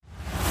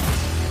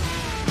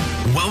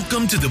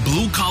Welcome to the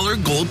Blue Collar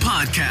Gold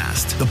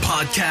Podcast, the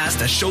podcast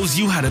that shows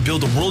you how to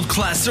build a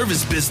world-class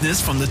service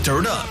business from the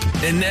dirt up.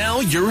 And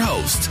now your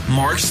host,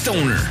 Mark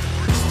Stoner.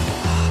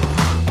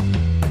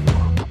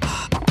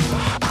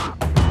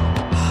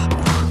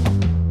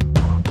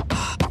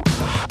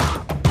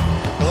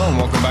 Hello and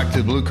welcome back to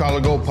the Blue Collar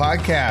Gold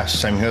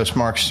Podcast. I'm your host,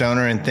 Mark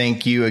Stoner, and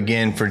thank you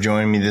again for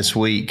joining me this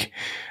week.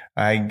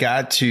 I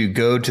got to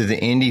go to the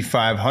Indy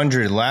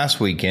 500 last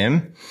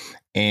weekend,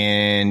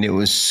 and it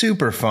was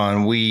super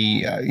fun.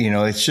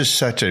 It's just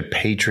such a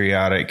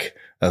patriotic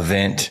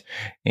event.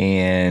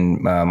 And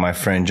my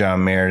friend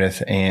John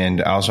Meredith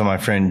and also my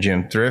friend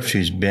Jim Thrift,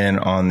 who's been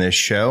on this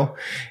show,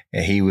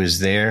 he was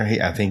there.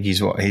 I think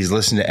he's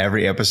listened to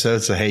every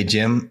episode. So, hey,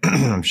 Jim,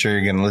 I'm sure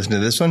you're going to listen to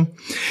this one.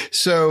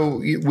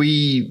 So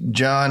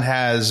John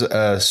has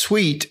a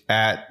suite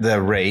at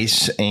the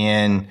race,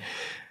 and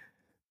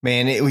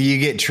man, you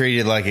get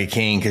treated like a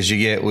king because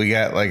we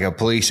got like a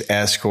police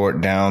escort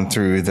down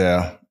through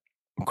the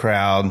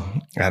crowd.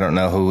 I don't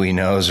know who he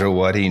knows or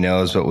what he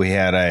knows, but we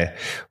had an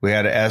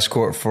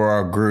escort for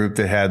our group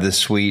that had the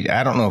suite.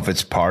 I don't know if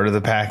it's part of the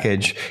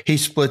package. He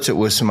splits it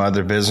with some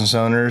other business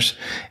owners,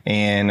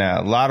 and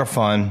a lot of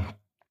fun.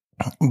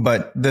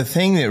 But the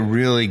thing that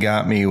really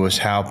got me was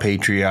how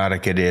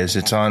patriotic it is.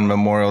 It's on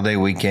Memorial Day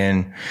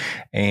weekend,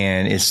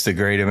 and it's the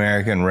Great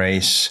American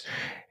Race.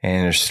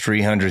 And there's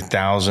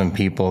 300,000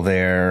 people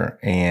there,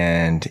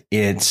 and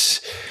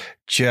it's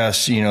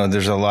just,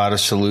 there's a lot of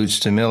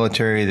salutes to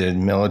military. The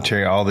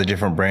military, all the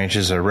different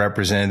branches are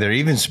represented there,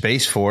 even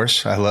Space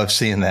Force. I love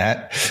seeing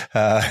that.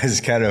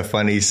 It's kind of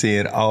funny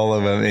seeing all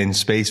of them in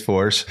Space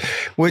Force,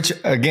 which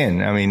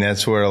again, I mean,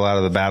 that's where a lot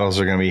of the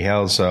battles are going to be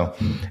held. So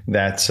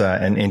that's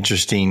an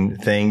interesting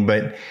thing.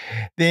 But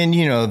then,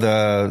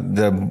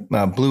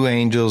 the Blue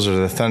Angels or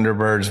the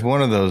Thunderbirds,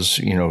 one of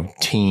those,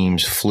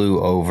 teams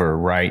flew over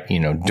right,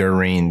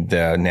 during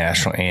the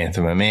national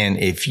anthem. And man,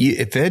 if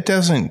it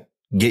doesn't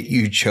get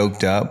you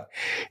choked up,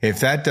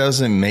 if that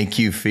doesn't make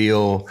you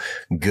feel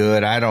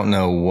good, I don't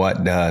know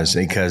what does,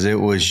 because it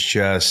was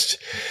just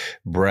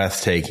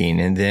breathtaking.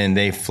 And then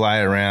they fly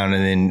around,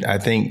 and then I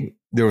think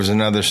there was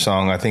another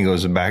song. I think it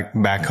was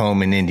back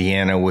home in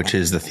Indiana, which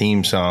is the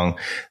theme song.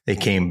 They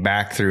came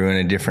back through in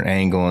a different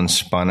angle and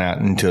spun out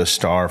into a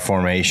star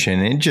formation,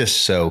 and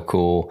just so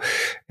cool.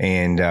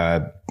 And,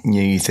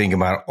 you think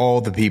about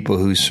all the people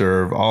who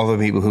serve, all the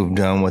people who've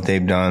done what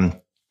they've done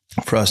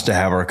for us to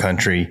have our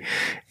country.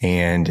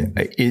 And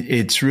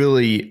it's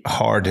really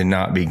hard to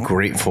not be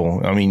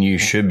grateful. I mean, you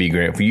should be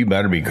grateful. You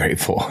better be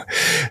grateful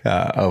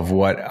of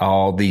what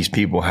all these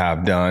people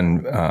have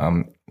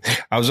done.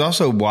 I was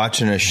also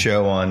watching a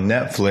show on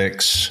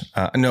Netflix.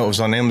 No, it was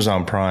on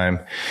Amazon Prime,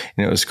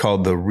 and it was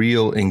called The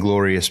Real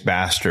Inglorious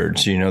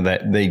Bastards.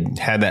 That they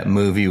had that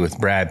movie with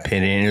Brad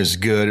Pitt in it. It was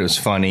good. It was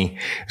funny.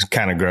 It was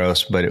kind of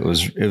gross, but it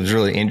was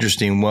really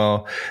interesting.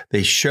 Well,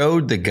 they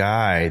showed the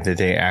guy that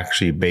they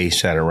actually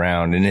based that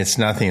around, and it's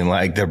nothing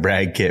like the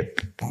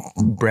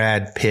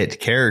Brad Pitt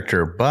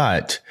character,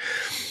 but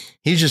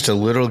he's just a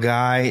little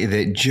guy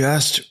that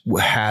just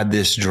had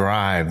this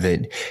drive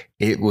that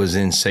it was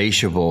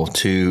insatiable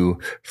to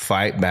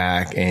fight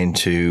back and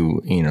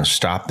to,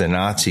 stop the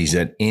Nazis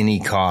at any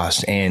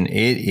cost. And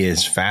it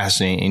is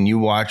fascinating. And you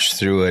watch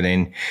through it,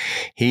 and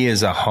he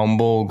is a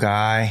humble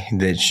guy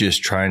that's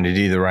just trying to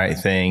do the right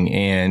thing.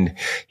 And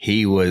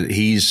he was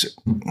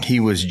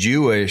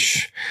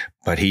Jewish,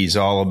 but he's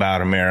all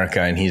about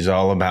America, and he's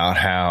all about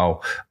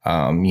how,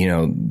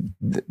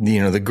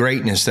 the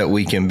greatness that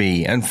we can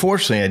be.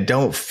 Unfortunately, I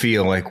don't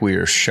feel like we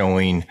are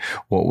showing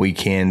what we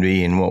can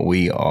be and what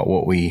we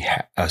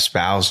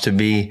espouse to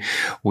be.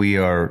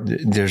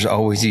 There's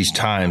always these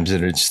times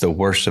that it's the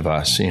worst of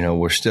us.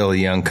 We're still a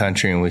young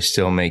country, and we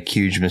still make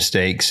huge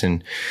mistakes,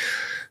 and,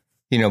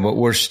 but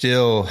we're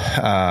still,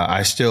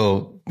 I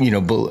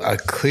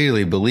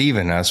clearly believe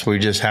in us. We're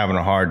just having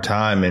a hard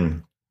time.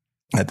 And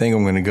I think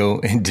I'm going to go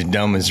into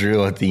dumb is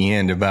real at the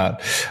end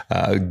about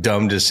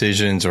dumb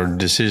decisions or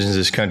decisions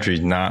this country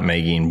is not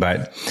making.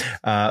 But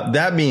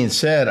that being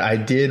said, I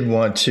did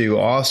want to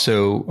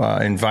also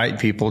invite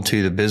people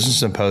to the Business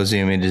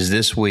Symposium. It is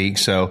this week.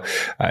 So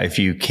if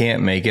you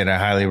can't make it, I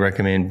highly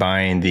recommend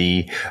buying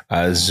the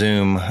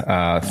Zoom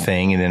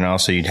thing. And then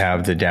also you'd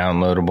have the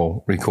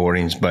downloadable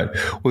recordings. But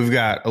we've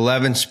got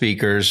 11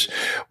 speakers.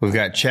 We've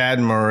got Chad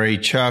Murray,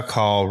 Chuck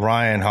Hall,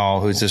 Ryan Hall,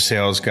 who's a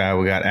sales guy.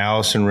 We got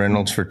Allison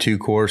Reynolds for 2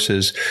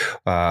 courses,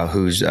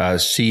 who's a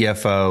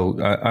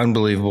CFO,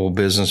 unbelievable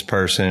business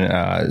person,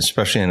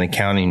 especially in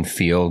accounting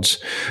fields.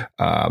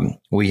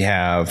 We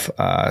have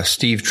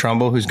Steve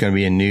Trumbull, who's going to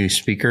be a new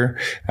speaker.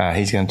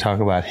 He's going to talk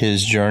about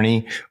his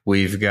journey.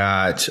 We've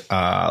got,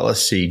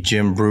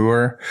 Jim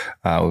Brewer.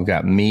 We've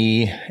got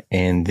me,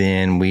 and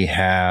then we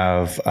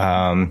have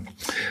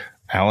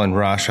Alan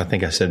Rush. I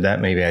think I said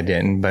that. Maybe I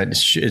didn't, but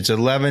it's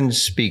 11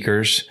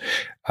 speakers.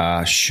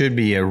 should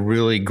be a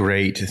really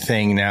great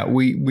thing. Now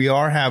we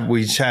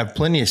have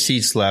plenty of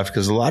seats left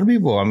because a lot of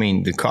people, I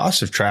mean, the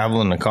cost of travel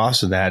and the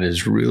cost of that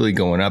is really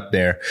going up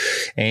there.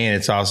 And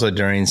it's also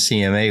during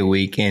CMA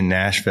week in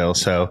Nashville.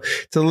 So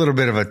it's a little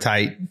bit of a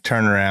tight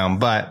turnaround,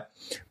 but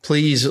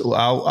please,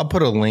 I'll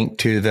put a link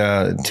to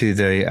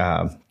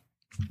the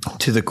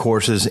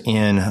courses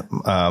in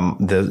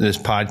this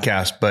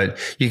podcast, but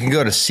you can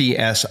go to csia.org,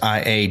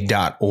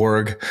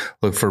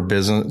 look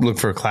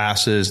for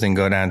classes, then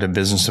go down to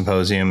Business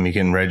Symposium. You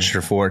can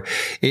register for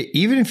it.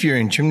 Even if you're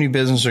in chimney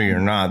business or you're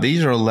not,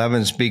 these are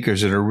 11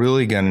 speakers that are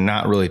really going to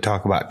not really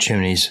talk about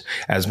chimneys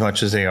as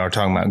much as they are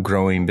talking about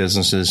growing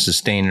businesses,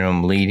 sustaining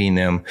them, leading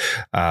them,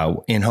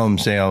 in-home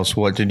sales,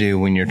 what to do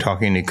when you're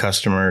talking to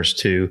customers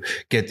to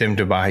get them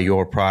to buy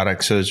your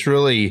product. So it's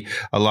really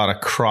a lot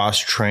of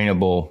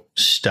cross-trainable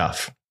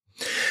stuff.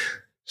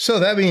 So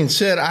that being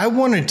said, I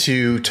wanted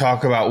to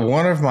talk about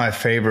one of my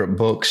favorite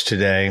books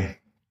today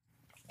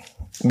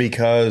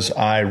because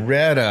I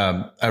read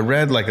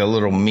like a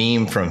little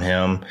meme from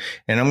him,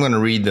 and I'm going to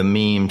read the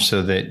meme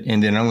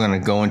and then I'm going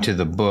to go into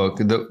the book.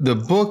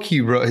 The book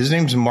he wrote, his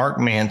name's Mark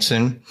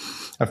Manson.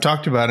 I've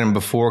talked about him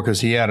before because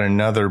he had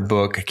another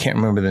book. I can't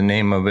remember the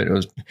name of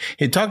it.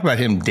 He talked about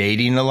him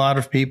dating a lot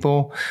of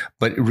people,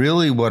 but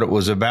really what it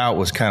was about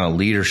was kind of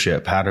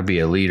leadership, how to be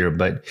a leader.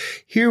 But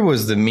here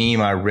was the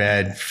meme I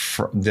read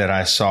that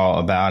I saw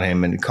about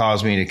him, and it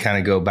caused me to kind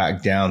of go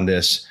back down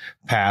this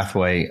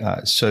pathway.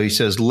 So he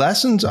says,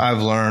 lessons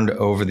I've learned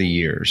over the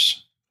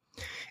years.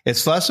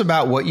 It's less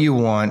about what you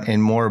want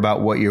and more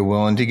about what you're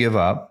willing to give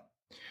up.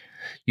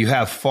 You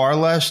have far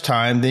less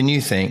time than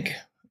you think.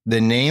 The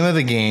name of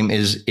the game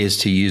is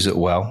to use it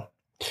well.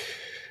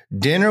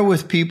 Dinner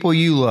with people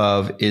you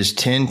love is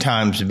 10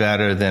 times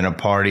better than a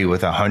party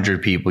with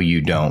 100 people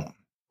you don't.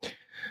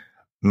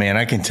 Man,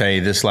 I can tell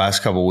you this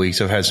last couple of weeks,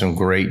 I've had some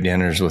great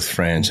dinners with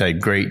friends.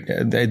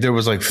 There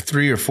was like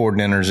 3 or 4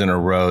 dinners in a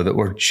row that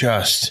were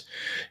just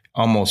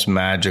almost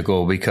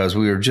magical because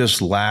we were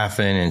just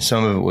laughing. And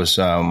some of it was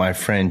my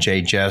friend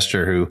Jay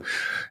Jester, who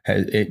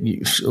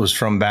it was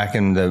from back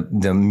in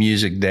the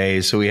music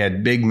days. So we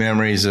had big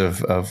memories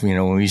of,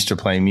 when we used to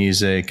play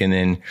music, and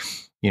then,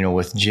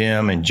 with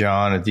Jim and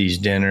John at these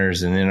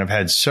dinners. And then I've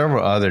had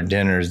several other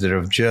dinners that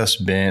have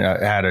just been,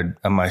 I had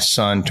my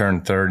son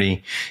turned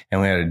 30,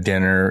 and we had a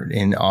dinner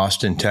in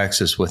Austin,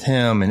 Texas with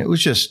him. And it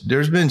was just,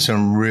 there's been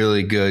some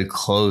really good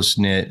close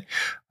knit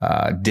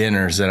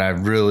dinners that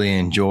I've really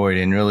enjoyed,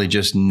 and really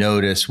just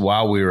noticed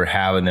while we were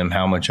having them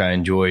how much I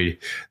enjoyed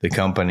the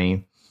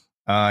company.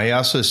 He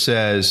also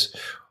says,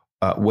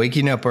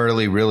 waking up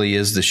early really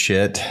is the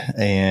shit.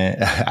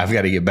 And I've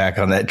got to get back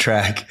on that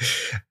track.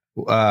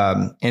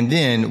 And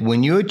then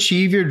when you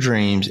achieve your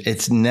dreams,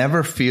 it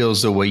never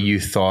feels the way you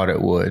thought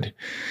it would.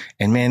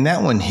 And man,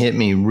 that one hit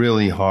me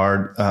really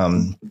hard.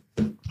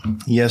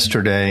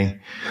 Yesterday,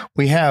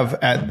 we have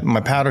at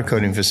my powder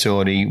coating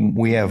facility,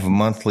 we have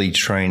monthly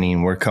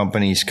training where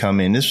companies come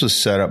in. This was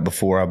set up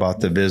before I bought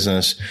the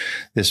business.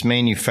 This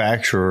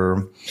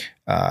manufacturer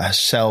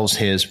sells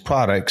his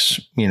products,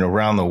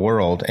 around the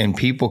world, and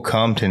people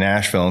come to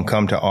Nashville and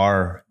come to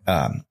our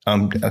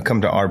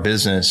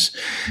business,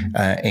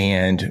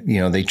 and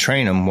they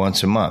train them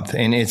once a month,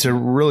 and it's a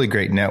really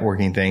great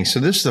networking thing. So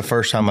this is the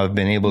first time I've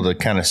been able to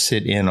kind of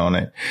sit in on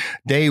it.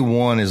 Day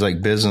one is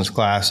like business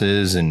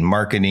classes and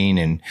marketing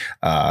and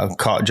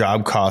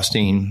job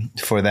costing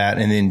for that,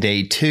 and then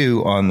day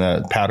two on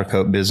the powder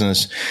coat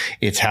business,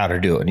 it's how to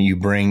do it. You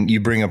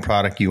bring a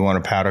product you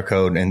want to powder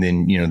coat, and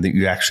then that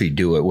you actually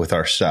do it with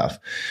our stuff.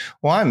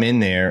 Well, I'm in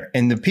there,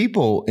 and the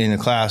people in the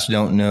class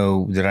don't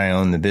know that I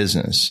own the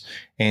business.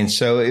 And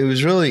so it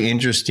was really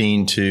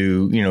interesting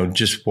to,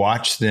 just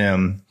watch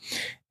them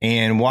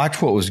and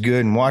watch what was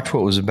good and watch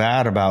what was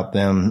bad about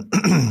them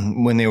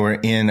when they were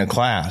in a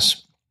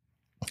class.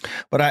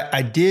 But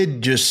I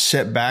did just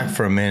sit back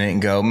for a minute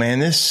and go, man,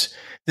 this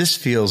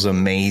feels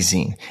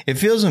amazing. It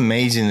feels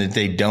amazing that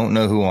they don't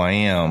know who I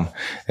am,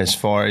 as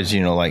far as,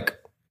 and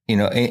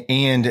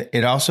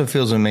it also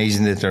feels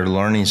amazing that they're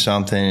learning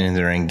something and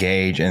they're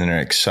engaged and they're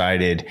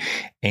excited.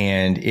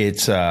 And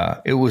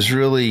it was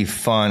really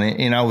fun.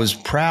 And I was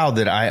proud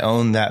that I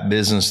owned that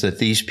business, that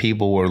these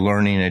people were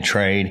learning a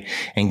trade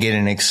and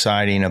getting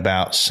exciting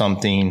about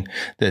something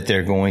that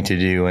they're going to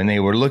do. And they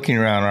were looking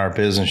around our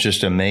business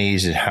just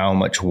amazed at how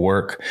much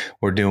work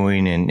we're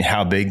doing and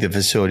how big the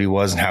facility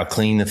was and how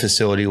clean the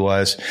facility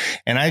was.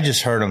 And I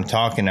just heard them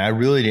talking. I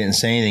really didn't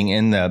say anything.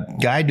 And the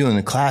guy doing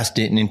the class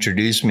didn't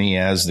introduce me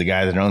as the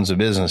guy that owns the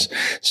business.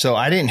 So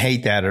I didn't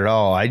hate that at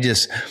all. I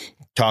just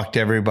talk to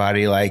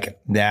everybody like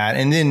that.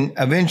 And then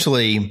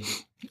eventually,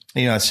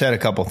 I said a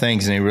couple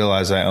things and they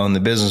realized I own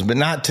the business, but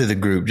not to the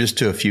group, just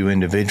to a few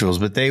individuals.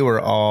 But they were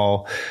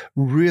all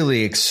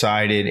really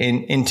excited.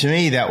 And to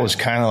me, that was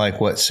kind of like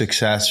what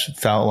success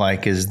felt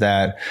like, is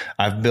that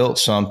I've built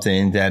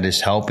something that is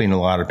helping a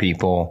lot of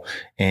people,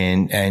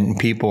 and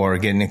people are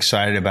getting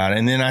excited about it.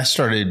 And then I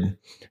started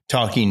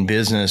talking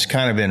business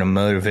kind of in a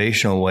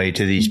motivational way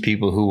to these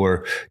people who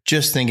were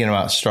just thinking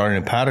about starting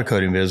a powder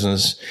coating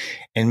business.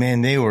 And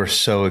man, they were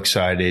so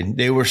excited.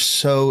 They were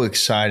so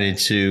excited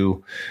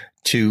to,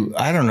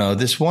 I don't know,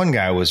 this one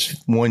guy was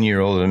 1 year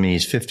older than me.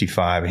 He's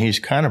 55 and he's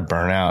kind of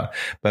burnt out.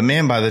 But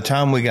man, by the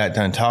time we got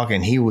done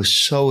talking, he was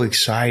so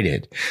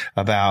excited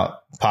about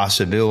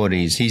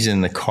possibilities. He's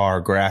in the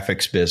car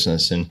graphics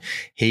business, and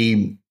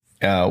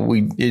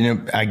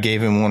I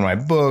gave him one of my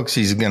books.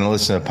 He's going to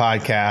listen to the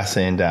podcast,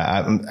 and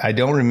I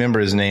don't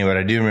remember his name, but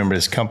I do remember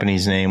his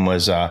company's name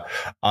was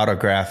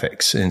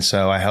Autographics. And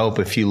so I hope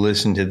if you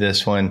listen to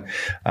this one,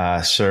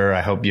 sir, I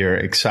hope you're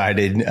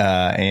excited.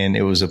 And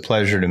it was a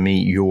pleasure to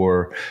meet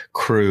your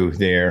crew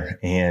there.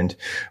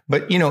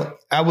 But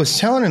I was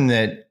telling him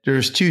that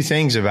there's two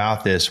things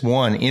about this.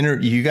 One,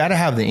 you got to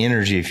have the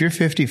energy. If you're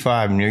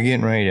 55 and you're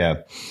getting ready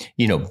to,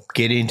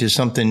 get into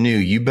something new,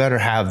 you better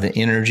have the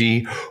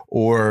energy,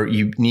 or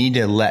you need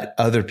to let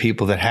other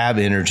people that have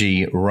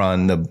energy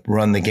run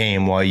the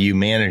game while you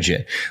manage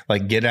it.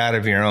 Like, get out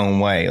of your own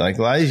way. Like,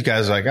 a lot of these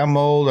guys are like, I'm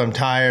old, I'm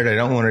tired, I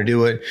don't want to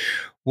do it.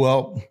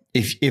 Well,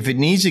 if it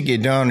needs to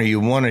get done, or you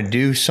want to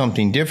do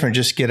something different,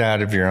 just get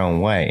out of your own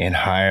way and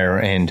hire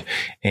and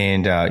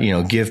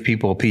give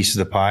people a piece of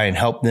the pie and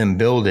help them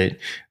build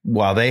it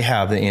while they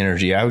have the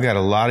energy. I've got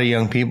a lot of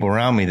young people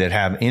around me that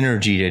have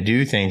energy to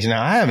do things.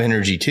 Now, I have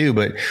energy too,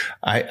 but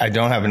I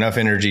don't have enough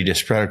energy to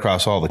spread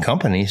across all the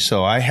companies.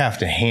 So I have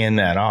to hand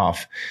that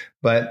off.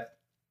 But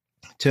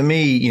to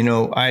me,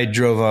 I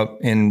drove up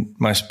in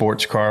my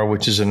sports car,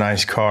 which is a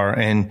nice car.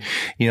 And,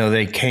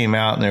 they came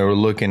out and they were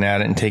looking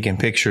at it and taking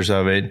pictures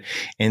of it.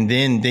 And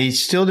then they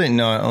still didn't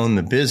know I owned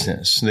the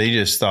business. They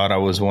just thought I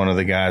was one of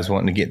the guys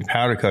wanting to get into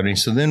powder coating.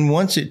 So then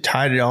once it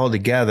tied it all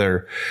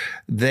together,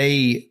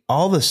 they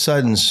all of a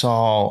sudden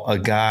saw a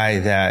guy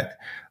that,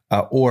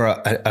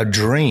 or a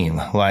dream,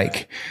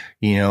 like,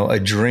 a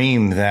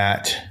dream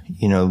that,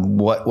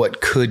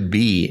 what could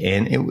be.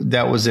 And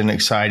that was an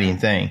exciting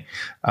thing.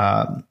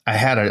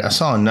 I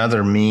saw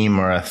another meme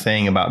or a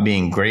thing about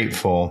being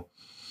grateful.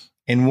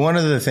 And one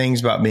of the things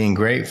about being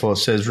grateful, it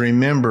says,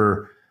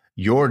 remember,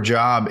 your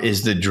job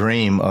is the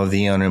dream of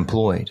the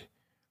unemployed.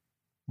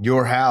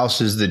 Your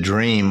house is the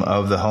dream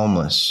of the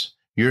homeless.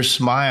 Your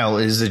smile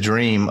is the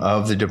dream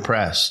of the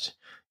depressed.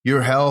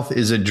 Your health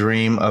is a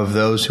dream of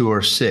those who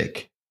are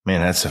sick.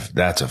 Man,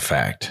 that's a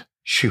fact.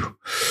 Shoo.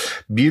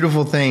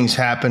 Beautiful things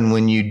happen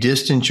when you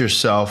distance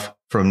yourself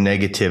from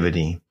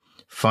negativity.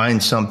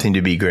 Find something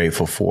to be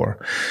grateful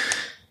for.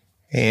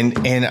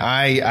 And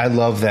I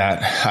love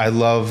that. I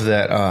love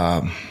that,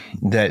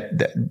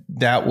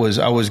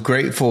 I was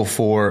grateful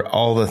for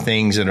all the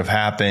things that have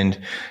happened,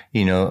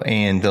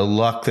 and the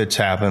luck that's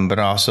happened, but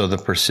also the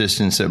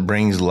persistence that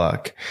brings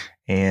luck.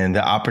 And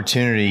the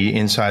opportunity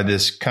inside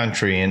this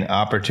country, and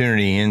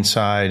opportunity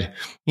inside,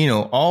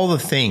 all the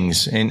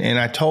things. And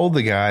I told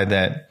the guy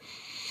that,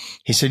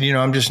 he said,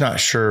 I'm just not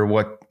sure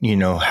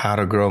how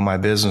to grow my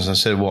business. I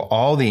said, well,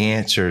 all the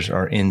answers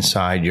are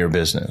inside your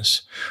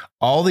business.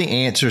 All the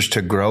answers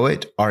to grow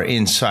it are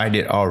inside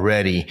it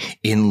already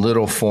in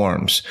little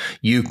forms.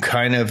 You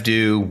kind of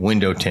do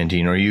window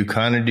tinting, or you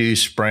kind of do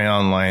spray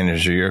on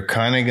liners, or you're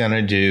kind of going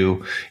to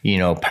do,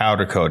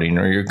 powder coating,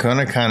 or you're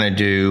going to kind of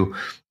do,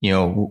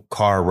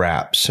 car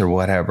wraps or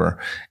whatever.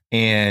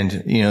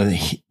 And,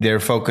 they're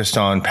focused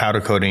on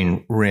powder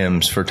coating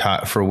rims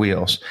for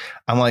wheels.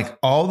 I'm like,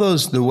 all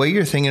those, the way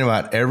you're thinking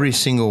about every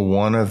single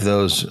one of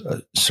those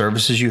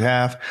services you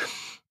have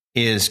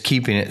is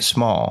keeping it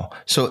small.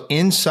 So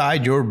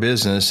inside your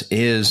business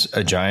is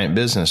a giant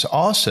business.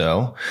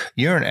 Also,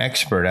 you're an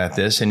expert at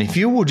this. And if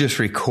you will just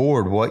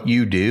record what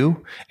you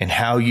do and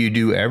how you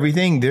do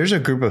everything, there's a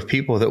group of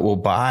people that will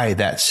buy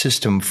that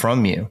system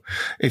from you.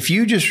 If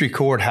you just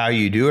record how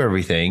you do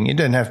everything, it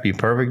doesn't have to be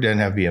perfect, doesn't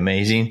have to be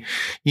amazing.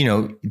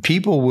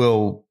 People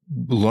will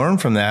learn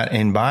from that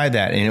and buy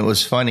that. And it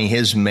was funny.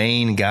 His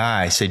main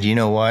guy said, you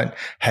know what?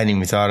 Hadn't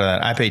even thought of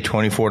that. I pay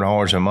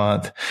 $24 a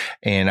month,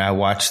 and I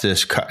watch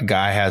this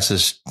guy has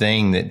this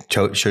thing that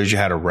shows you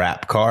how to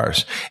wrap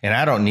cars. And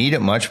I don't need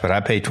it much, but I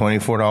pay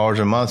 $24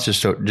 a month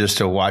just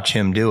to watch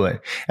him do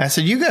it. And I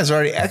said, you guys are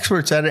already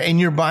experts at it, and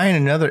you're buying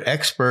another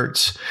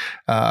expert's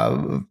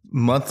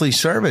monthly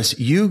service.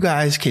 You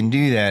guys can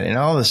do that. And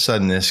all of a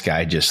sudden, this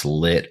guy just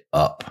lit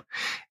up.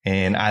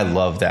 And I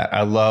love that.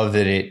 I love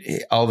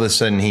that all of a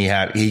sudden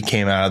he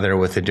came out of there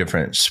with a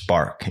different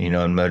spark,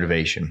 and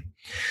motivation.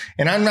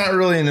 And I'm not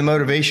really in the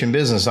motivation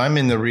business. I'm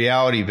in the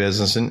reality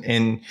business.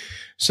 And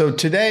so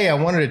today I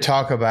wanted to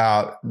talk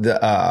about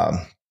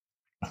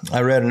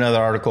I read another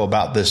article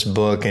about this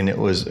book, and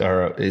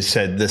it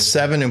said the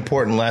 7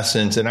 important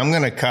lessons. And I'm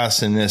going to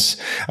cuss in this.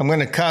 I'm going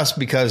to cuss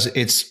because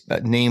it's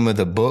the name of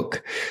the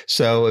book.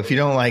 So if you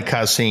don't like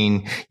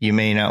cussing, you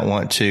may not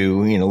want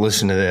to,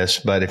 listen to this.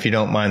 But if you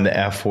don't mind the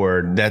F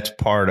word, that's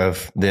part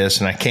of this.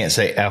 And I can't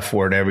say F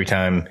word every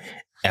time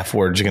F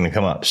words are going to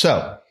come up.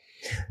 So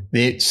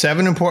the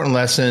 7 important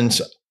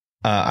lessons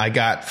I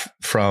got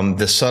from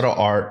The Subtle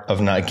Art of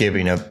Not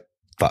Giving a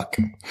Fuck.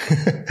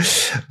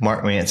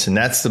 Mark Manson.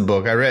 That's the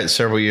book. I read it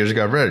several years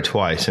ago. I've read it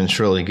twice, and it's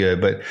really good.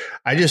 But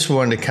I just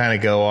wanted to kind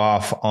of go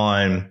off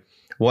on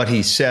what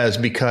he says,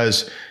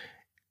 because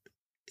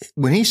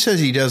when he says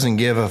he doesn't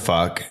give a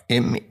fuck,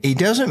 it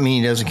doesn't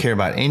mean he doesn't care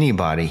about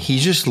anybody.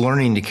 He's just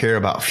learning to care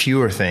about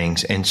fewer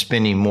things and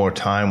spending more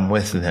time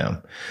with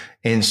them.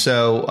 And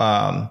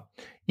so,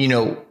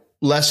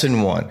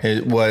 lesson one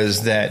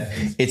was that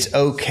it's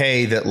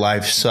okay that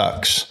life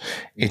sucks.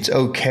 It's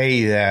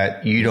okay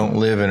that you don't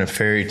live in a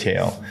fairy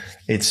tale.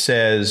 It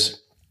says,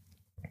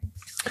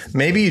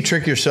 maybe you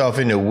trick yourself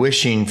into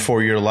wishing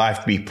for your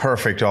life to be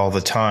perfect all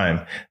the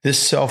time. This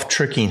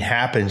self-tricking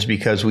happens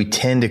because we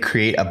tend to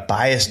create a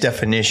biased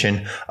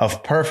definition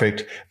of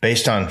perfect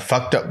based on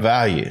fucked up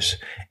values.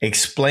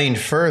 Explained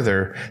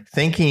further,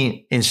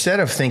 instead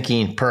of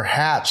thinking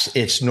perhaps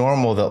it's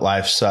normal that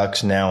life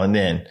sucks now and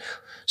then.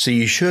 So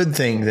you should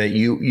think that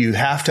you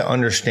have to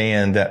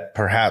understand that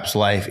perhaps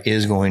life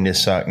is going to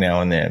suck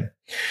now and then.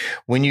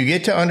 When you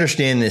get to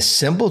understand this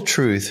simple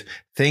truth,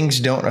 things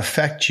don't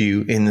affect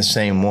you in the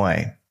same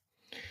way.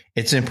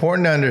 It's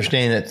important to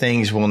understand that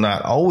things will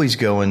not always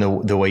go in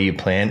the way you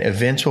plan.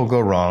 Events will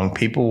go wrong.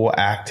 People will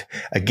act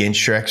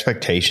against your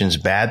expectations.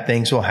 Bad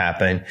things will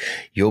happen.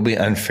 You'll be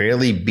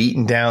unfairly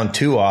beaten down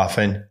too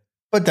often,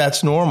 but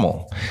that's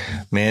normal.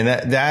 Man,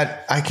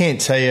 that I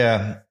can't tell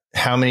you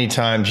how many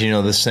times,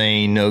 the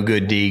saying, no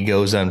good deed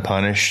goes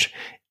unpunished.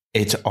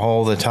 It's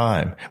all the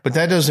time. But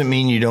that doesn't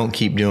mean you don't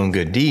keep doing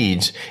good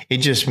deeds. It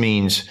just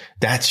means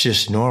that's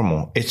just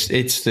normal. It's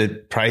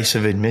the price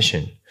of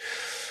admission.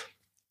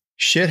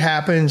 Shit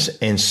happens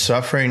and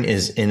suffering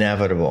is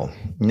inevitable.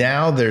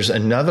 Now there's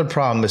another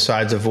problem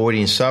besides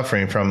avoiding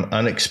suffering from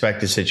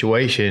unexpected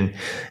situations,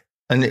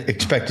 and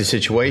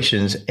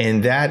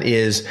that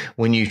is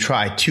when you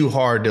try too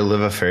hard to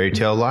live a fairy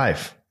tale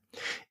life.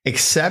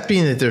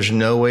 Accepting that there's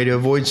no way to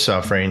avoid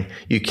suffering,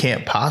 you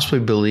can't possibly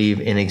believe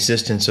in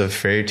existence of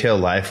fairy tale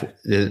life.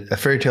 A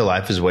fairy tale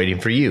life is waiting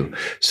for you.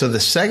 So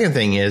the second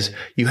thing is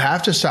you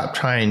have to stop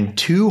trying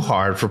too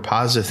hard for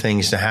positive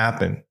things to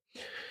happen.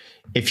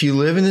 If you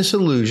live in this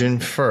illusion,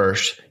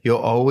 first, you'll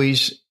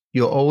always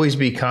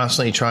be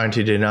constantly trying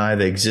to deny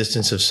the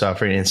existence of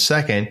suffering. And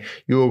second,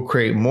 you will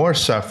create more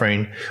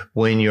suffering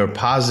when your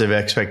positive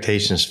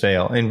expectations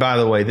fail. And by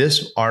the way,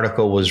 this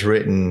article was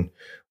written,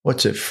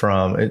 what's it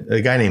from?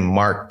 A guy named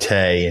Mark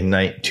Tay in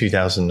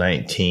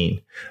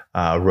 2019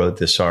 wrote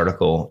this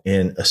article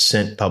in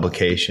Ascent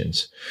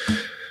Publications.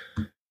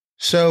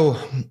 So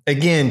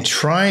again,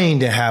 trying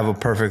to have a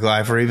perfect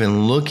life or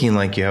even looking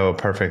like you have a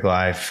perfect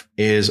life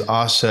is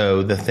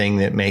also the thing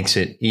that makes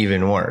it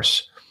even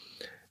worse.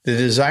 The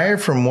desire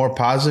for more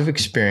positive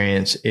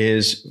experience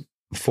is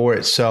for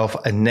itself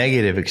a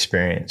negative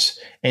experience.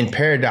 And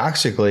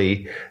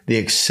paradoxically, the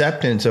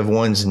acceptance of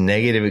one's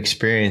negative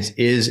experience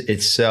is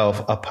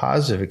itself a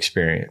positive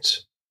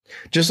experience.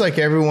 Just like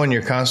everyone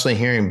you're constantly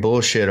hearing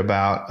bullshit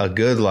about a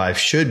good life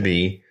should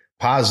be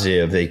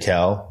positive, they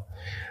tell.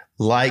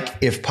 Like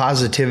if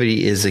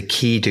positivity is a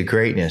key to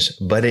greatness,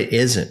 but it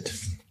isn't.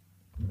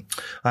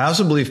 I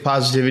also believe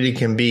positivity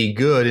can be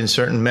good in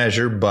certain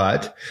measure,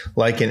 but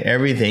like in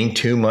everything,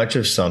 too much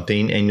of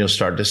something and you'll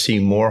start to see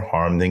more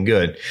harm than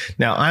good.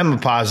 Now, I'm a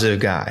positive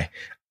guy.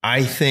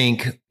 I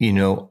think,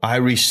 I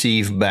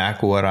receive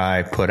back what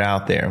I put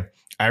out there.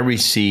 I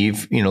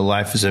receive,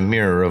 life is a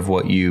mirror of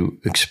what you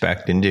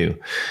expect and do.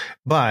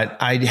 But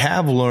I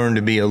have learned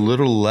to be a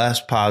little less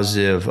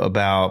positive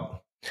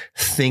about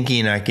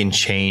thinking I can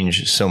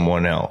change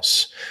someone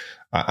else.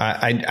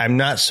 I'm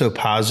not so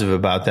positive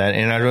about that.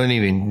 And I don't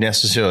even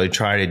necessarily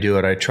try to do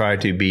it. I try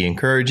to be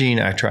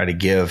encouraging. I try to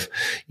give,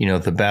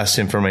 the best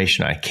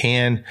information I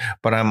can,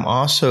 but I'm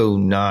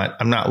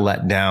not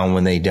let down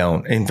when they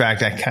don't. In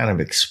fact, I kind of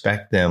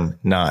expect them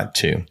not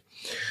to.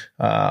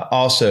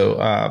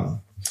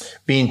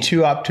 Being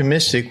too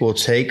optimistic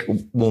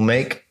will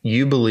make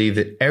you believe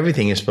that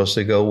everything is supposed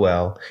to go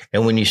well.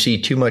 And when you see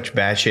too much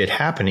bad shit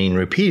happening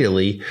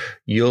repeatedly,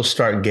 you'll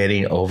start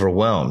getting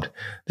overwhelmed.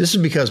 This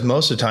is because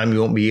most of the time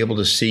you won't be able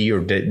to see your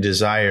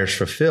desires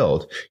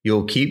fulfilled.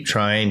 You'll keep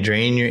trying,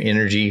 draining your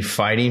energy,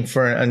 fighting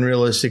for an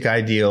unrealistic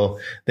ideal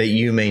that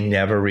you may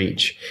never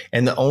reach.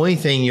 And the only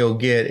thing you'll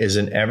get is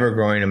an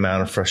ever-growing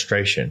amount of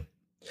frustration.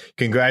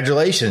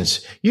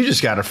 Congratulations. You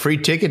just got a free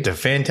ticket to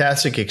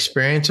fantastic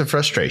experience of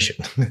frustration.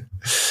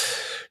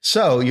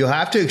 So you'll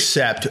have to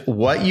accept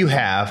what you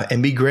have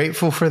and be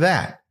grateful for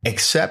that.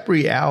 Accept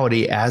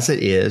reality as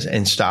it is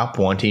and stop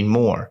wanting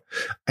more.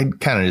 I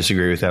kind of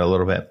disagree with that a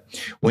little bit.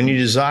 When you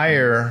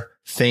desire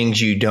things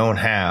you don't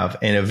have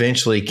and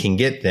eventually can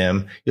get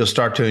them, you'll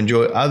start to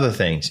enjoy other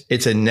things.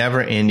 It's a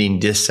never-ending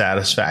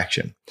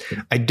dissatisfaction.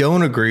 I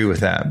don't agree with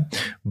that,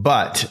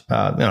 but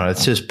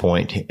that's his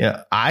point.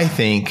 I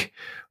think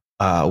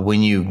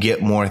when you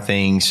get more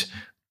things,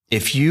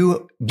 if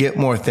you get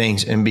more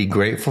things and be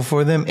grateful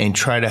for them and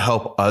try to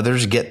help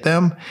others get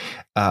them,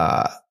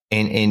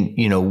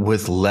 and,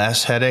 with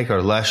less headache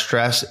or less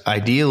stress.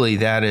 Ideally,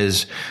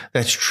 that's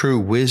true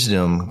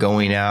wisdom,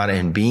 going out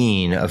and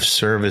being of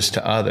service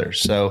to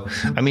others. So,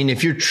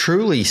 if you're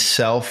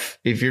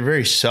if you're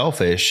very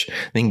selfish,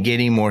 then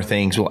getting more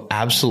things will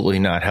absolutely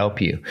not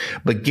help you.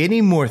 But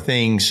getting more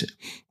things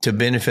to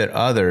benefit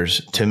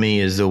others, to me,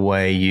 is the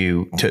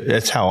way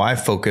that's how I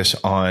focus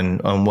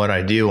on what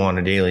I do on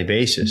a daily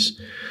basis.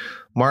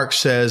 Mark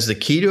says the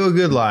key to a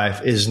good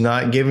life is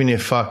not giving a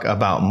fuck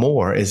about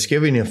more. It's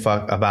giving a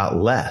fuck about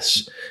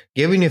less.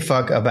 Giving a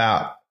fuck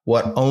about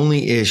what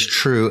only is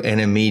true and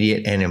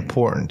immediate and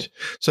important.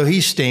 So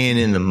he's staying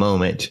in the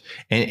moment.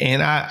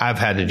 And I've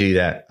had to do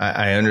that.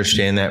 I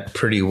understand that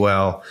pretty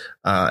well.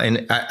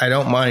 And I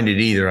don't mind it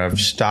either. I've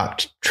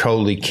stopped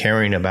totally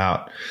caring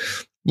about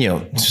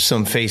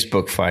some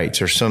Facebook fights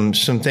or some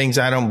things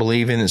I don't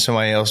believe in that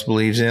somebody else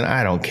believes in.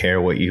 I don't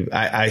care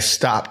I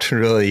stopped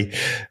really,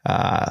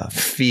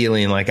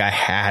 feeling like I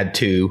had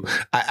to.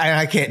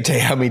 I can't tell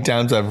you how many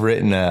times I've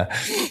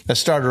I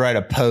started to write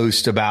a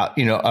post about,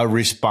 a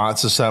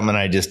response to something and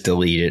I just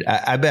delete it.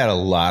 I bet a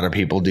lot of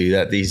people do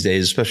that these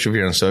days, especially if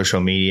you're on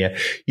social media.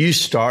 You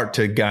start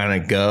to kind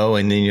of go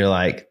and then you're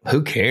like,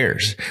 who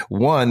cares?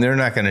 One, they're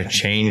not going to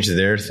change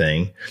their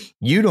thing.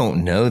 You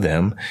don't know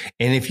them.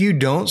 And if you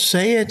don't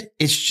say it,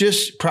 it's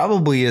just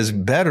probably is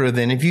better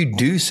than if you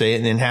do say it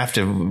and then have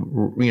to,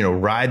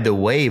 ride the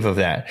wave of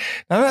that.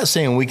 Now, I'm not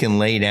saying we can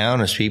lay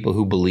down as people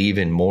who believe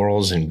in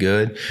morals and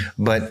good,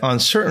 but on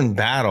certain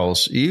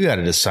battles, you got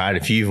to decide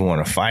if you even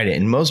want to fight it.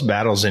 In most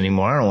battles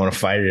anymore, I don't want to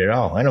fight it at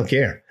all. I don't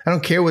care. I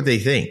don't care what they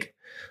think.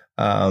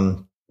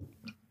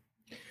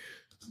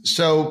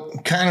 So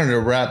kind of to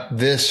wrap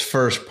this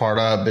first part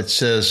up, it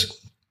says,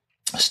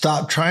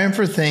 stop trying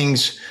for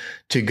things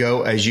to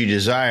go as you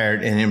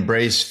desired and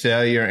embrace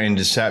failure and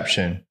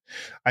deception.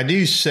 I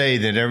do say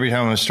that every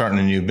time I'm starting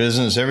a new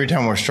business, every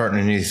time we're starting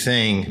a new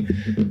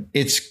thing,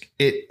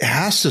 it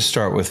has to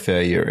start with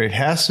failure. It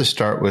has to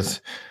start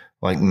with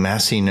like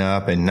messing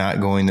up and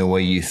not going the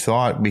way you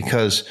thought,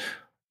 because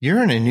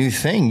you're in a new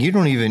thing.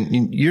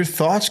 Your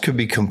thoughts could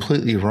be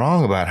completely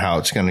wrong about how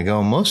it's going to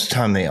go. Most of the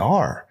time they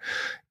are.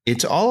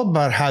 It's all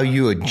about how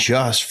you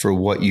adjust for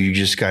what you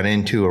just got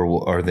into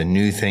or the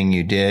new thing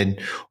you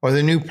did or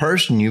the new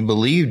person you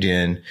believed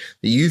in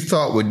that you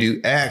thought would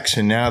do X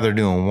and now they're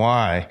doing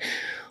Y.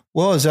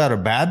 Well, is that a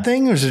bad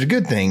thing or is it a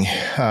good thing?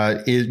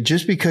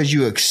 Just because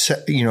you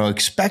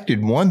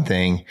expected one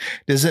thing,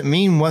 does it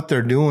mean what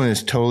they're doing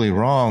is totally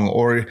wrong,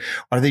 or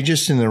are they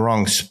just in the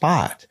wrong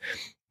spot?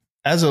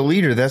 As a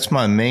leader, that's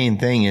my main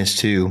thing, is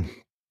to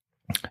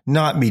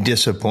not be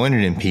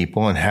disappointed in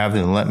people and have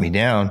them let me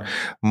down.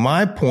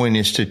 My point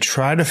is to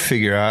try to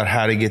figure out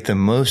how to get the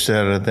most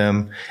out of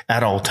them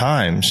at all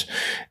times.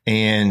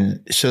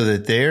 And so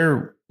that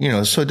they're,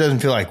 so it doesn't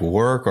feel like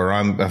work or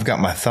I've got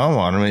my thumb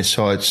on them. And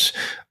so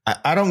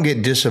I don't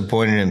get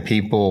disappointed in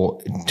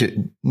people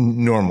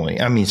normally.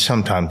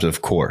 Sometimes,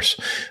 of course,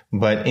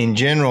 but in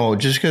general,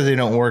 just because they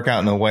don't work out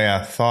in the way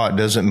I thought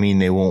doesn't mean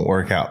they won't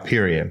work out,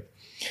 period.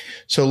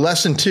 So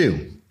lesson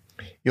 2.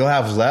 You'll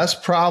have less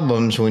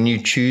problems when you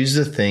choose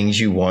the things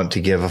you want to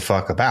give a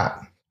fuck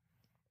about.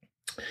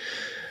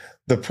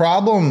 The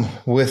problem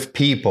with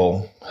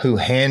people who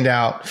hand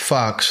out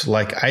fucks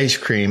like ice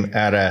cream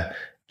at a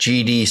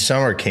GD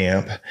summer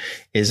camp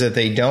is that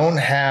they don't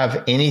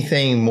have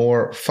anything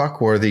more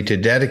fuckworthy to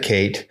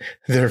dedicate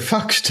their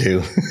fucks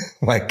to.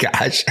 My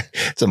gosh,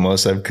 it's the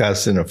most I've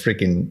cussed in a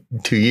freaking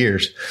 2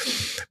 years.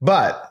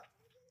 But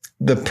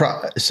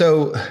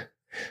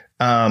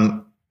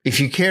if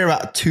you care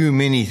about too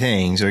many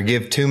things or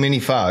give too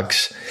many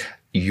fucks,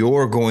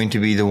 you're going to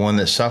be the one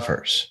that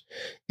suffers.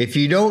 If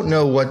you don't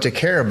know what to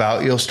care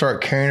about, you'll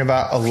start caring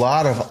about a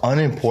lot of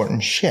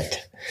unimportant shit.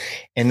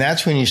 And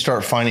that's when you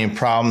start finding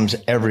problems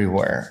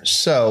everywhere.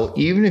 So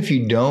even if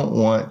you don't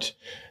want,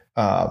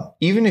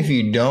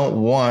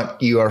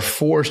 you are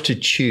forced to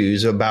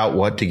choose about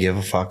what to give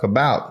a fuck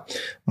about.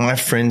 My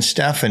friend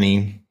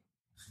Stephanie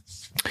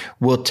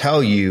will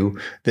tell you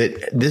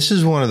that this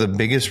is one of the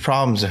biggest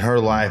problems in her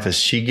life, is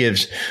she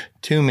gives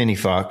too many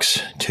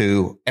fucks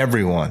to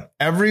everyone.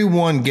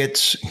 Everyone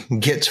gets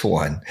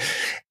one.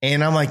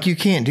 And I'm like, you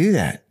can't do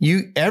that.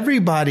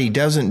 Everybody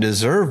doesn't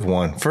deserve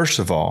one, first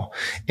of all.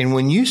 And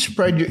when you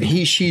spread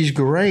she's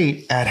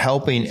great at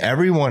helping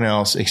everyone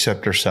else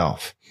except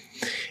herself.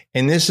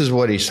 And this is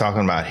what he's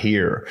talking about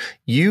here.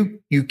 You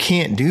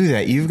can't do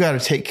that. You've got to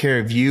take care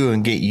of you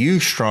and get you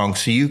strong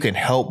so you can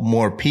help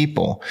more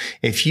people.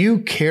 If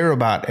you care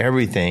about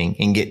everything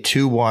and get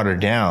too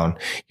watered down,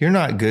 you're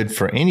not good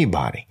for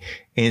anybody.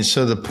 And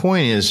so the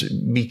point is,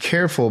 be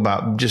careful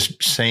about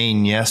just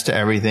saying yes to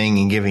everything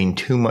and giving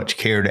too much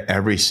care to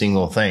every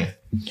single thing.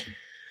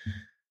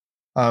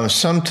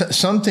 Some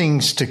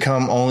things to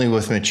come only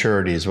with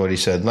maturity is what he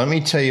said. Let me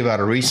tell you about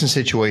a recent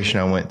situation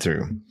I went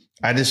through.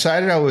 I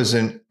decided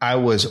I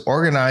was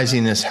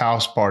organizing this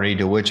house party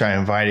to which I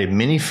invited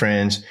many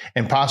friends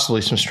and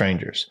possibly some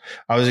strangers.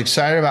 I was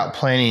excited about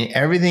planning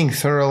everything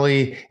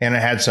thoroughly, and I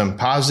had some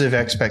positive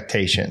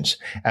expectations.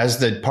 As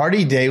the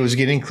party day was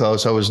getting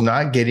close, I was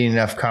not getting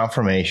enough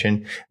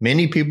confirmation.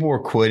 Many people were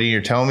quitting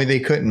or telling me they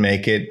couldn't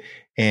make it,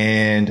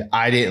 and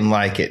I didn't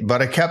like it.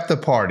 But I kept the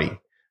party,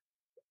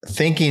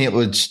 thinking it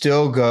would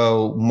still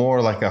go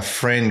more like a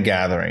friend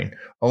gathering.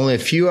 Only a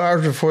few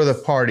hours before the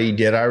party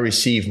did I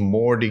receive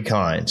more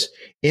declines.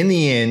 In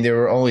the end, there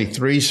were only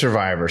 3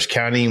 survivors,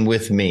 counting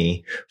with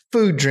me,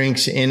 food,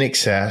 drinks in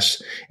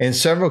excess, and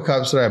several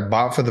cups that I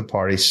bought for the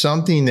party,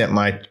 something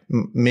that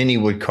many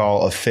would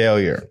call a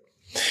failure.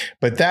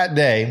 But that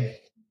day,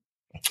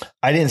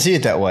 I didn't see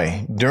it that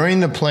way. During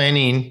the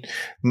planning,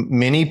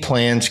 many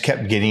plans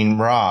kept getting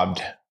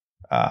robbed.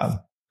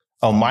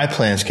 My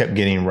plans kept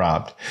getting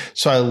robbed.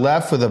 So I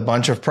left with a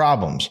bunch of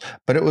problems,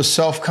 but it was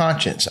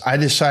self-conscious. I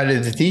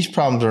decided that these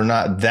problems were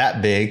not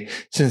that big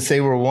since they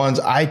were ones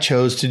I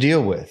chose to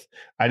deal with.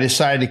 I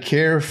decided to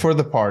care for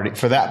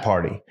that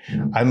party.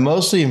 I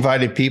mostly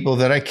invited people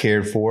that I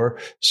cared for.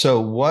 So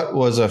what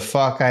was a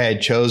fuck I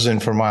had chosen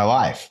for my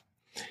life?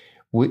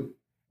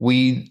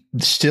 We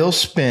still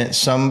spent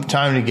some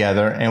time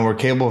together and were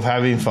capable of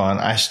having fun.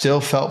 I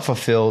still felt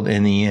fulfilled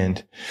in the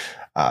end.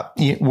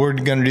 We're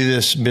going to do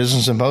this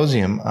business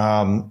symposium.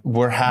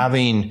 We're not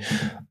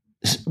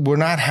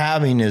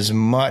having as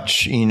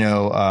much,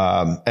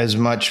 as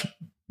much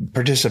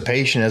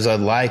participation as I'd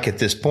like at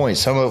this point.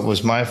 Some of it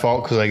was my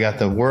fault because I got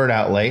the word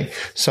out late.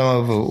 Some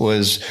of it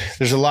was,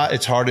 there's a lot.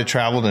 It's hard to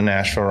travel to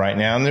Nashville right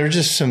now. And there's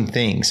just some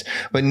things,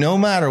 but no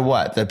matter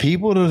what, the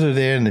people that are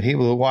there and the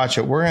people that watch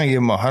it, we're going to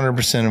give them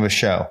 100% of a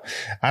show.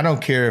 I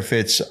don't care if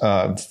it's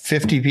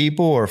 50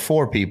 people or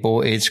 4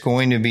 people. It's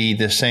going to be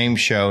the same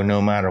show no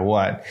matter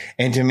what.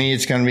 And to me,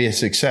 it's going to be a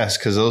success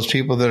because those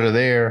people that are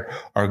there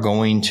are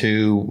going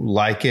to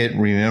like it,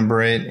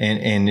 remember it,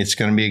 and it's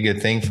going to be a good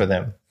thing for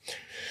them.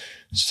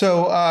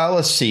 So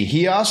let's see.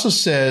 He also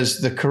says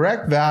with the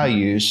correct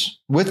values,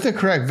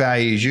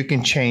 you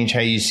can change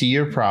how you see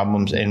your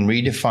problems and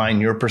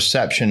redefine your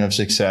perception of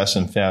success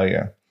and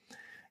failure.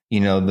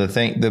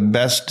 The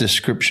best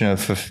description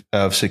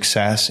of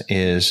success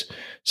is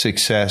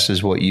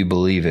what you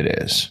believe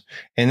it is.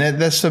 And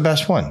that's the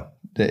best one.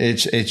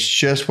 It's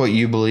just what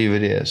you believe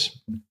it is.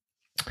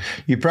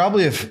 You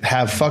probably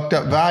have fucked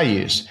up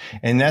values,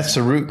 and that's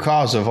the root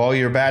cause of all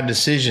your bad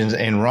decisions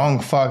and wrong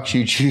fucks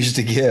you choose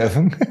to give.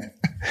 I'm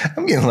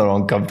getting a little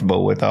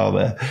uncomfortable with all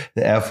the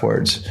F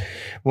words.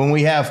 When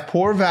we have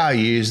poor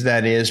values,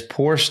 that is,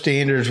 poor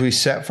standards we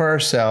set for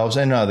ourselves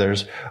and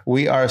others,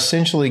 we are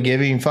essentially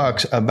giving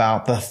fucks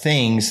about the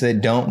things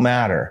that don't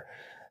matter,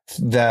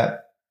 the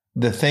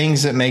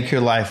things that make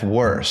your life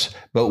worse.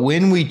 But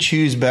when we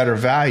choose better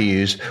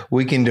values,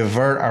 we can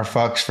divert our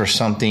fucks for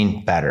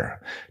something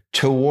better,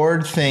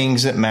 toward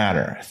things that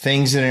matter,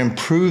 things that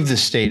improve the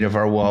state of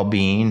our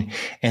well-being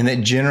and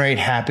that generate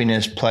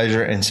happiness,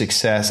 pleasure, and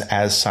success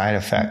as side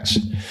effects.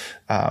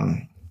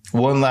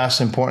 One last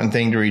important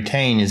thing to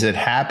retain is that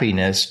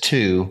happiness,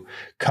 too,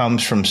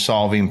 comes from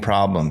solving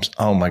problems.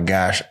 Oh, my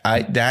gosh.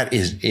 That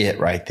is it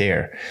right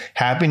there.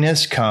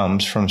 Happiness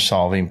comes from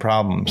solving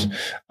problems.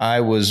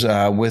 I was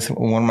with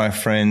one of my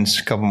friends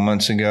a couple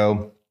months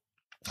ago,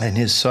 and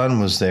his son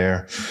was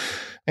there.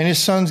 And his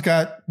son's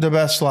got the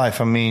best life.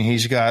 I mean,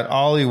 he's got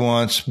all he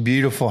wants,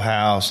 beautiful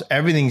house,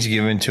 everything's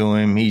given to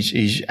him.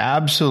 He's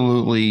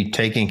absolutely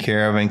taken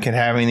care of and can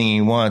have anything he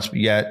wants, but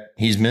yet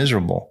he's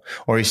miserable,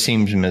 or he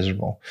seems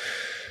miserable.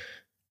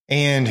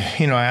 And,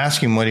 I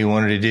asked him what he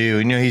wanted to do.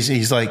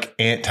 He's like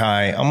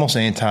almost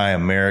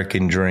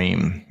anti-American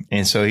dream.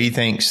 And so he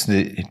thinks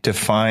that to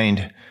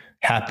find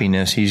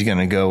happiness, he's going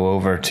to go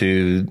over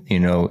to,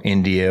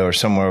 India or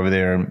somewhere over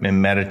there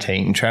and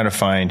meditate and trying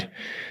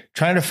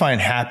to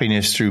find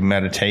happiness through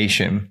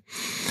meditation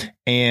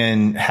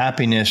and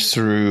happiness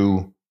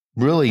through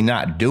really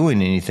not doing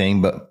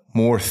anything, but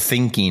more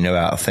thinking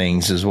about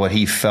things is what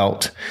he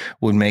felt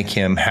would make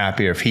him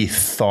happier if he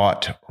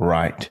thought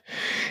right.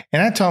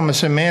 And I told him, I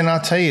said, man,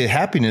 I'll tell you,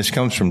 happiness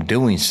comes from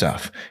doing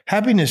stuff.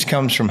 Happiness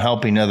comes from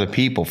helping other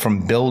people,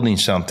 from building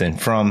something,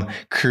 from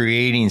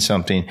creating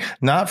something,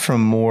 not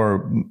from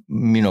more,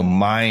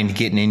 mind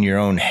getting in your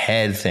own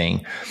head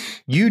thing.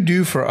 You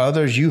do for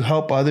others, you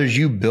help others,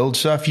 you build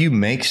stuff, you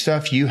make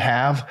stuff, you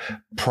have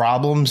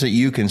problems that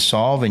you can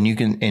solve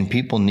and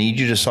people need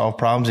you to solve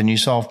problems and you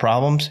solve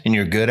problems and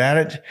you're good at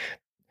it.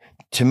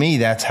 To me,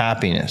 that's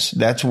happiness.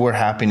 That's where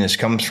happiness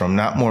comes from,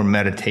 not more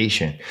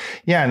meditation.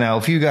 Yeah. Now,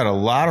 if you got a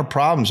lot of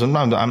problems,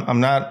 sometimes I'm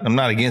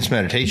not against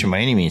meditation by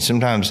any means.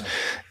 Sometimes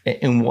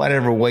in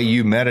whatever way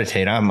you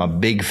meditate, I'm a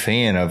big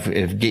fan of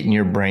getting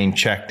your brain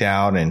checked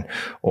out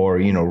or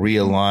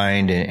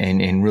realigned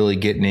and really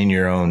getting in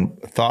your own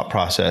thought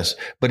process.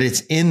 But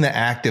it's in the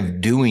act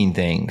of doing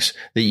things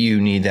that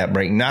you need that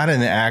break, not in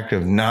the act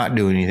of not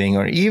doing anything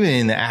or even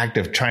in the act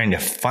of trying to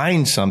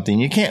find something.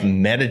 You can't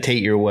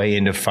meditate your way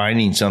into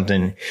finding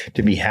something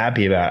to be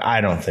happy about. I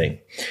don't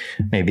think.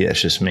 Maybe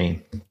that's just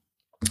me.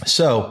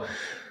 So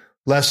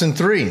Lesson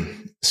 3,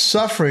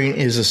 suffering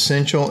is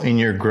essential in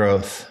your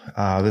growth.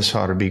 This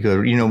ought to be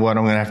good. You know what?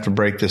 I'm going to have to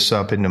break this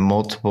up into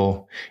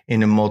multiple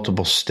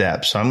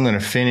steps. So I'm going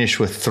to finish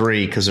with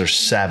 3 because there's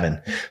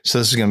 7. So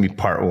this is going to be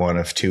part 1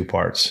 of 2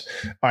 parts.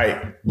 All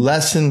right.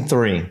 Lesson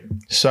 3,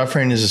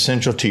 suffering is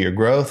essential to your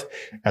growth.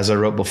 As I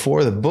wrote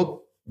before, the book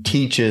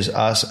teaches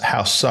us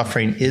how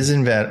suffering is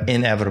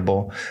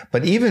inevitable,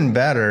 but even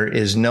better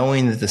is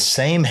knowing that the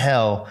same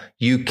hell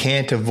you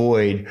can't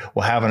avoid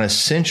will have an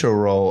essential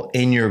role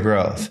in your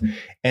growth.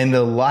 And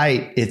the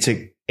light, it's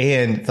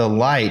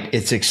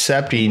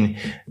accepting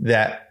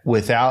that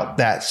without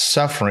that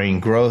suffering,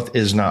 growth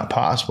is not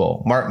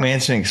possible. Mark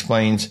Manson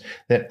explains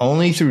that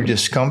only through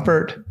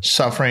discomfort,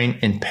 suffering,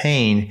 and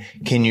pain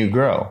can you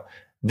grow.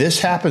 This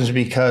happens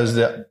because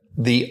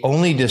the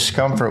only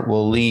discomfort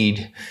will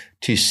lead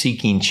to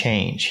seeking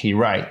change. He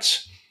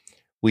writes,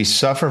 we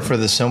suffer for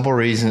the simple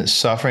reason that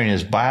suffering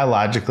is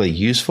biologically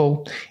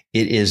useful.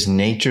 It is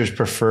nature's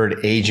preferred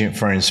agent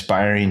for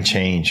inspiring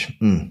change.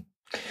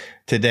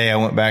 Today, I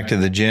went back to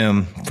the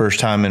gym,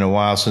 first time in a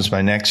while since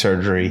my neck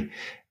surgery.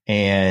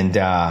 And,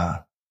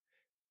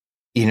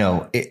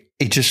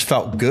 it just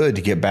felt good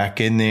to get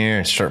back in there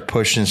and start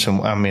pushing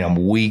I'm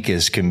weak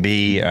as can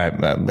be. I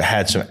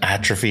had some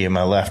atrophy in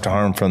my left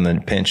arm from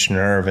the pinched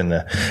nerve and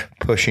the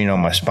pushing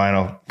on my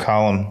spinal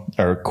column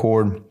or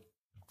cord.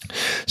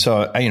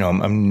 So,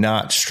 I'm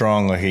not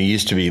strong like I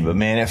used to be, but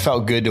man, it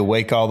felt good to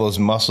wake all those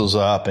muscles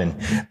up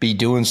and be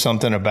doing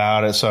something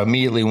about it. So I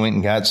immediately went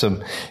and got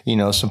some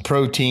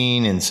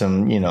protein and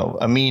some,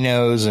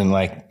 aminos and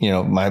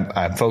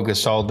I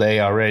focused all day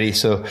already.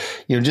 So,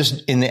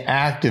 just in the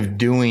act of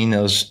doing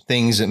those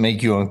things that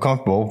make you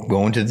uncomfortable,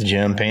 going to the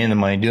gym, paying the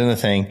money, doing the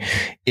thing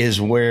is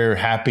where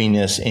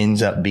happiness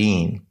ends up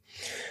being.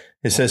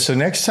 It says, so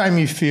next time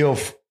you feel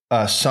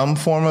some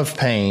form of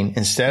pain,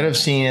 instead of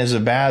seeing it as a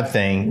bad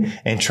thing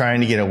and trying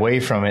to get away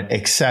from it,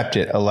 accept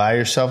it, allow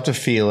yourself to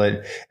feel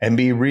it, and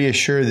be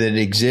reassured that it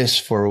exists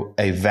for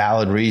a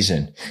valid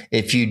reason.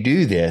 If you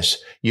do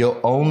this, you'll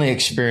only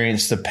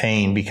experience the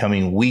pain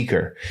becoming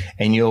weaker,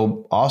 and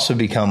you'll also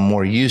become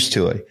more used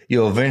to it.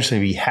 You'll eventually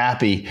be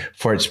happy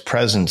for its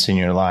presence in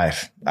your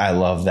life. I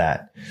love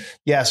that.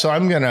 Yeah, so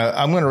I'm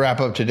gonna wrap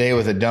up today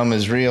with a dumb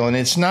is real, and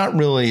it's not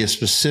really a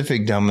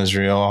specific dumb is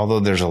real, although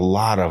there's a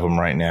lot of them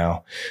right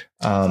now.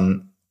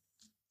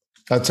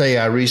 I'll tell you,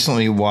 I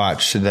recently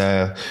watched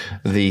the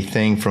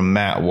thing from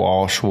Matt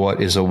Walsh,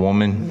 What is a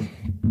Woman?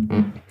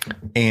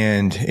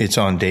 And it's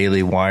on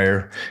Daily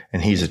Wire,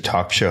 and he's a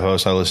talk show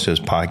host. I listen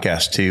to his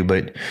podcast too,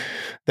 but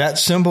that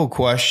simple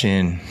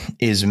question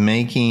is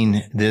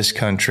making this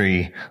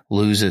country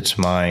lose its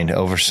mind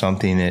over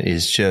something that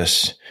is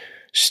just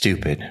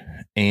stupid.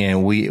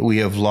 And we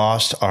have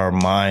lost our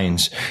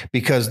minds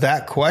because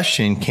that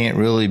question can't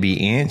really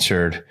be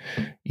answered,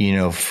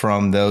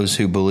 from those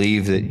who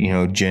believe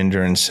that,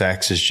 gender and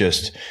sex is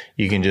just,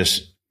 you can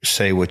just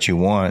say what you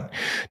want.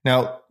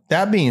 Now,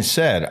 that being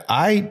said,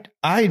 I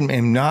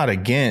am not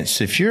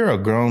against, if you're a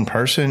grown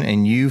person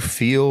and you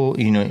feel,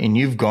 and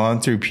you've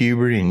gone through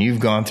puberty and you've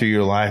gone through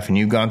your life and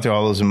you've gone through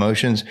all those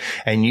emotions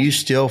and you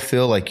still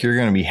feel like you're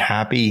going to be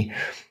happy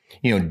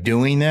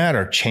doing that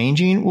or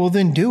changing, well,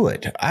 then do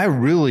it. I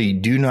really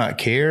do not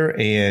care.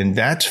 And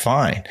that's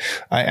fine.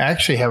 I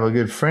actually have a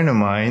good friend of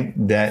mine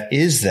that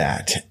is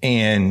that,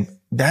 and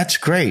that's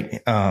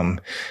great.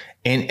 And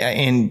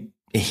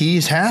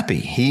he's happy.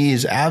 He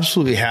is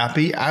absolutely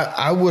happy.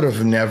 I would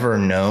have never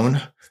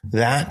known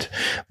that,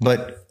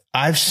 but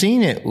I've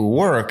seen it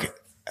work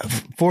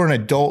for an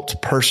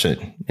adult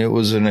person. It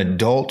was an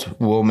adult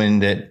woman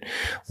that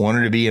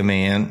wanted to be a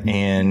man,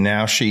 and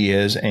now she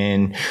is,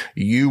 and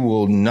you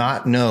would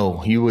not know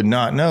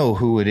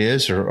who it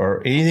is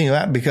or anything like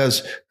that,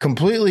 because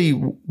completely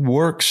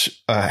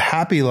works a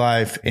happy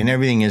life and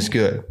everything is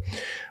good.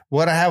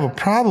 What I have a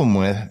problem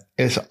with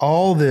is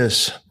all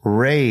this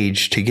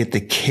rage to get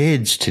the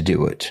kids to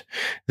do it.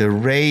 The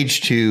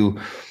rage to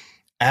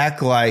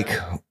act like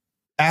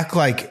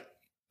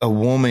a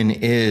woman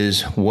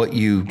is what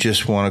you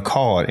just want to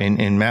call it.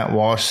 And Matt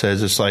Walsh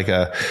says it's like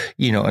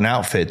an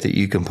outfit that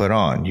you can put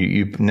on.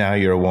 Now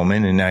you're a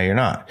woman and now you're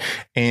not.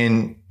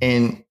 And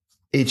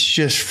it's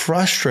just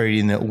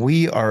frustrating that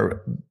we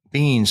are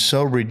being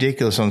so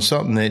ridiculous on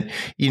something that,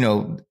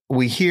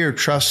 we hear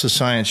trust the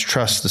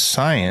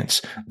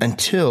science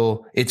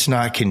until it's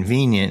not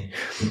convenient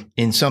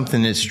in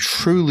something that's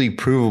truly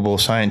provable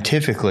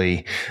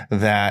scientifically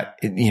that,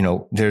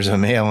 there's a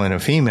male and a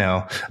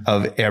female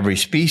of every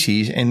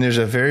species. And there's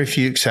a very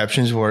few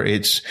exceptions where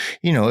it's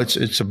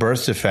a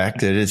birth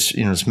defect that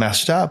it's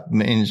messed up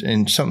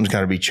and something's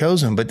got to be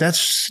chosen, but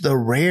that's the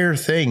rare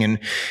thing. And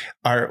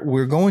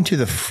we're going to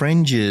the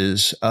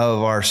fringes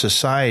of our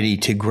society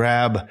to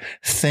grab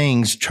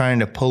things, trying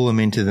to pull them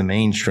into the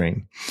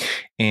mainstream.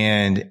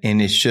 And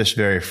it's just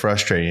very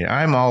frustrating.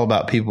 I'm all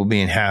about people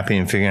being happy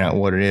and figuring out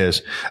what it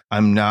is.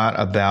 I'm not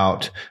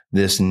about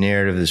this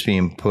narrative that's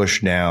being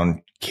pushed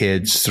down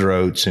kids'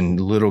 throats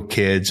and little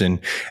kids and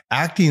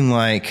acting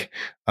like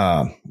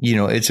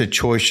It's a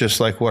choice just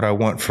like what I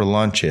want for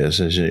lunch is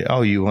it,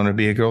 oh, you want to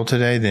be a girl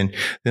today? Then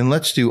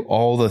let's do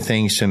all the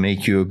things to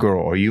make you a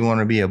girl. Or you want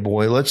to be a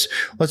boy? Let's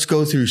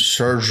go through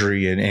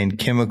surgery and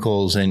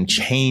chemicals and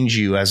change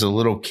you as a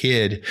little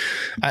kid.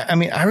 I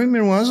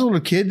remember when I was a little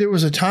kid, there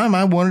was a time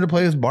I wanted to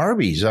play with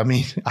Barbies.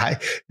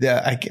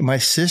 My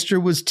sister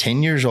was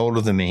 10 years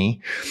older than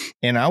me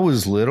and I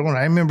was little, and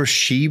I remember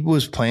she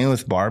was playing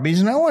with Barbies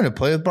and I wanted to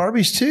play with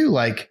Barbies too.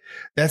 Like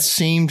that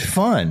seemed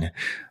fun.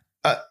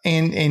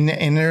 And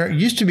there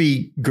used to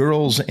be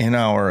girls in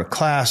our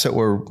class that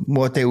were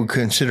what they would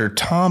consider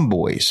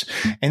tomboys.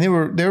 And they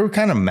were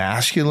kind of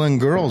masculine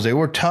girls. They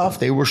were tough.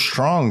 They were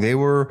strong. They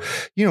were,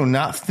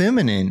 not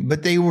feminine,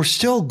 but they were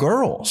still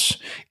girls.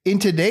 In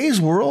today's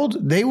world,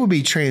 they would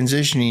be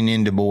transitioning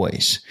into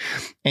boys.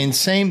 And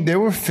there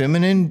were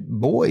feminine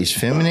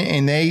boys,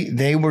 and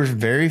they were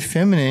very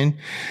feminine.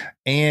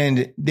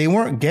 And they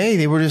weren't gay.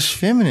 They were just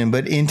feminine.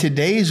 But in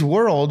today's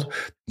world,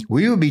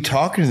 we would be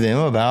talking to them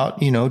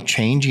about,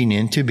 changing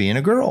into being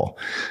a girl.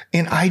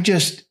 And I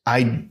just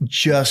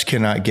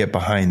cannot get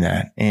behind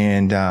that.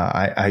 And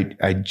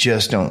I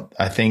just don't.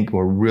 I think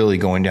we're really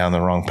going down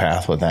the wrong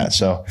path with that.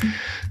 So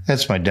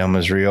that's my dumb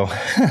is real.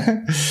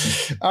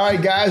 All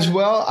right, guys.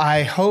 Well,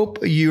 I hope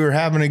you're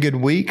having a good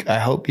week. I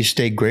hope you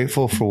stay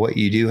grateful for what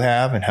you do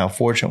have and how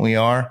fortunate we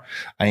are.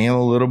 I am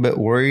a little bit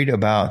worried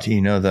about,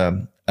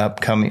 the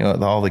upcoming,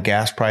 all the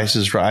gas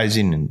prices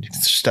rising and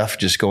stuff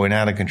just going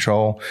out of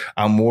control.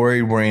 I'm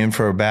worried we're in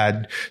for a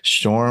bad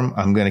storm.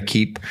 I'm going to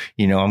keep,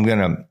 I'm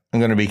going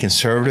to be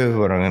conservative,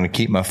 but I'm going to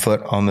keep my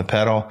foot on the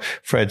pedal.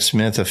 Fred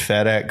Smith of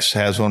FedEx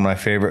has one of my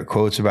favorite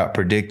quotes about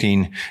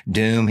predicting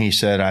doom. He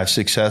said, I've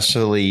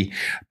successfully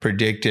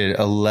predicted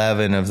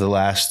 11 of the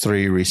last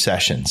 3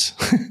 recessions.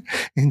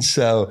 And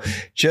so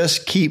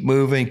just keep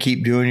moving,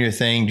 keep doing your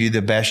thing, do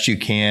the best you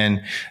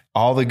can.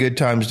 All the good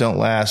times don't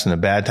last and the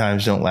bad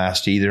times don't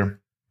last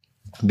either.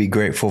 Be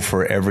grateful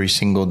for every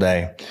single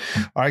day.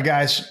 All right,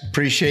 guys,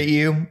 appreciate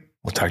you.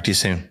 We'll talk to you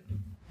soon.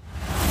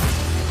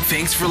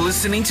 Thanks for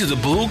listening to the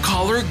Blue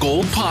Collar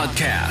Gold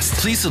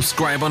Podcast. Please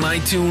subscribe on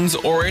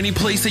iTunes or any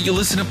place that you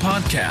listen to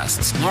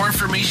podcasts. More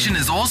information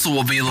is also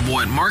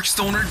available at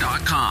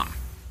markstoner.com.